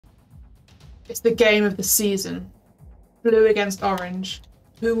It's the game of the season. Blue against orange.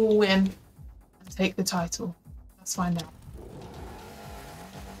 Who will win and take the title? Let's find out.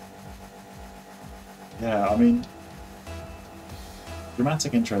 Yeah, I mean,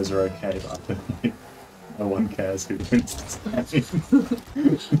 dramatic intros are okay, but I feel like no one cares who wins this game.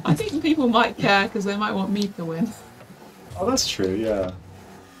 I think people might care because they might want me to win. Oh, that's true, yeah.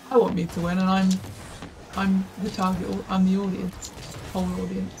 I want me to win, and I'm the target. I'm the audience, whole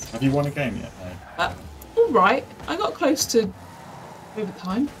audience. Have you won a game yet? No. All right, I got close to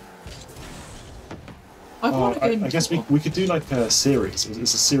overtime. I've won a game. I guess we could do like a series.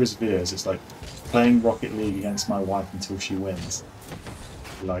 It's a series of videos. It's like playing Rocket League against my wife until she wins.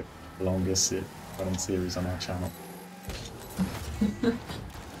 Like the longest running series on our channel.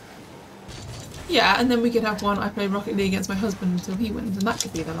 Yeah, and then we could have one. I play Rocket League against my husband until he wins, and that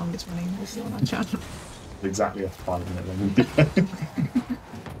could be the longest running video on our channel. Exactly a 5-minute long video.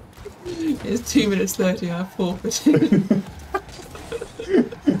 It's 2 minutes 30. I've forfeited.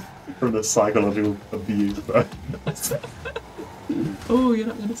 From the psychological abuse. Oh, you're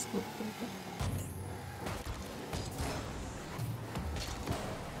not going to stop.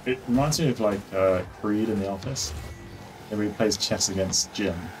 It reminds me of like Creed in The Office. Where he plays chess against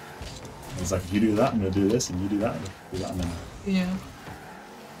Jim. And he's like, you do that, I'm going to do this, and you do that, and do that, and then... Yeah.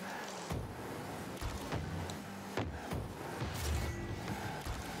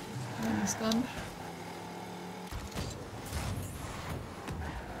 I understand.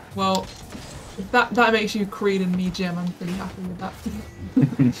 Well, if that makes you Creed and me Jim, I'm pretty happy with that.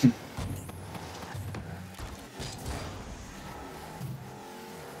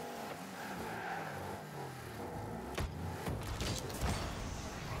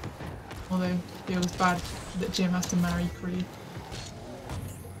 Although it feels bad that Jim has to marry Creed.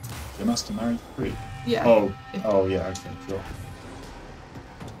 Jim has to marry Creed? Yeah. Oh yeah, okay, sure.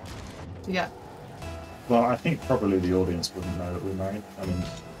 Yeah. Well, I think probably the audience wouldn't know that we're married. I mean, it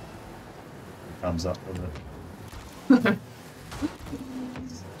comes up with it.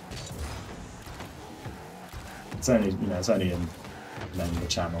 It's only in the name of the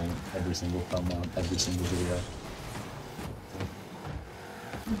channel, every single thumbnail, every single video.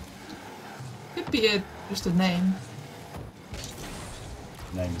 Could be just a name.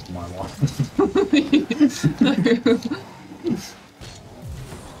 Name is my wife.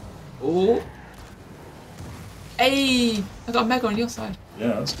 Oh. Hey! I got a mega on your side. Yeah,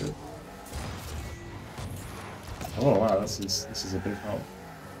 that's good. Oh wow, this is a big hole.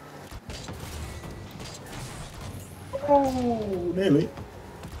 Oh, nearly.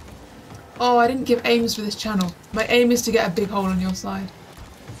 Oh, I didn't give aims for this channel. My aim is to get a big hole on your side.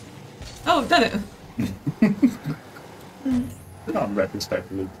 Oh, I've done it. You can't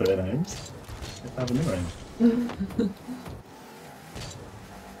retrospectively put in aims. You have a new aim.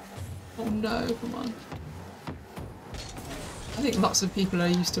 Oh no, come on. I think lots of people are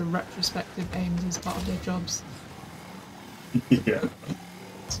used to retrospective aims as part of their jobs. Yeah,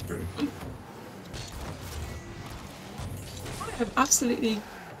 that's true. I am absolutely...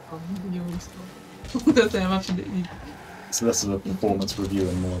 Oh, you already saw. I'm absolutely... So less of a performance review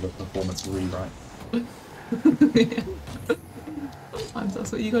and more of a performance rewrite. Yeah. Sometimes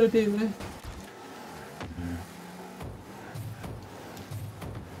that's what you gotta do, eh? Yeah.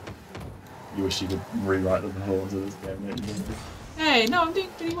 You wish you could rewrite the performance of this game, don't you? Hey, no, I'm doing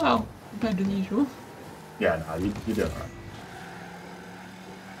pretty well compared to the usual. Yeah, no, you're doing alright.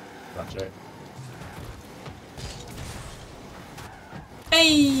 That joke.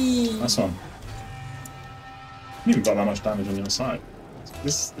 Hey! Nice one. You haven't got that much damage on your side.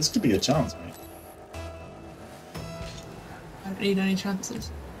 This could be a chance, mate. I don't need any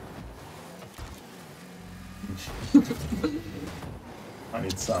chances. I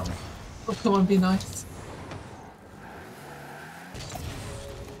need some. Oh, come on, be nice.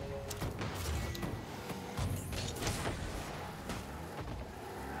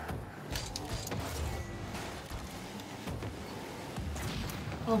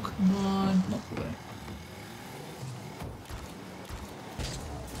 Oh, come on. Not today.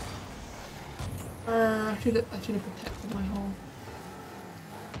 I should have protected my hole.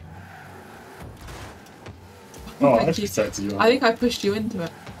 Oh, I just protected you. I think I pushed you into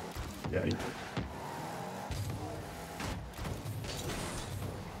it. Yeah, you did.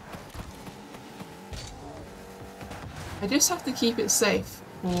 I just have to keep it safe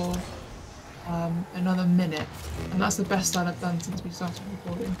for another minute, and that's the best I've done since we started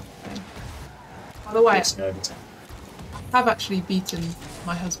recording. Okay. By the way, I have actually beaten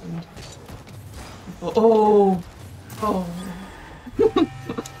my husband before. Oh! Oh!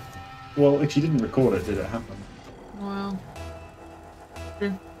 Well, if you didn't record it, did it happen? Well,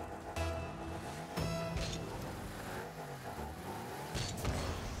 true.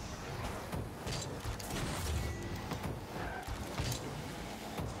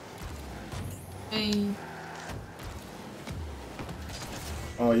 a...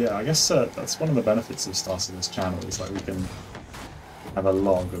 Oh yeah, I guess that's one of the benefits of starting this channel, is like we can have a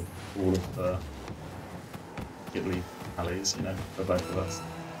log of all of the Ghibli alleys, you know, for both of us.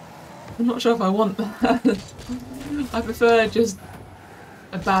 I'm not sure if I want that. I prefer just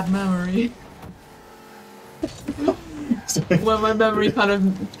a bad memory. Where my memory kind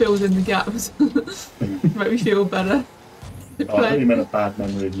of fills in the gaps. Make me feel better. Oh, I thought you meant a bad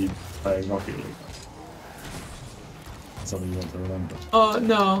memory of you playing Rocket League. Something you want to remember. Oh,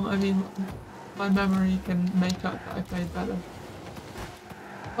 no, I mean, my memory can make up that I played better.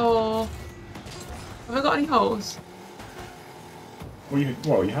 Oh, have I got any holes? Well,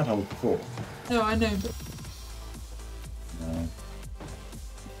 you had holes before. No, I know, but... No.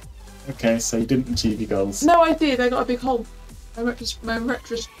 Okay, so you didn't achieve your goals. No, I did, I got a big hole. My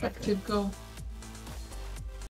retrospective goal.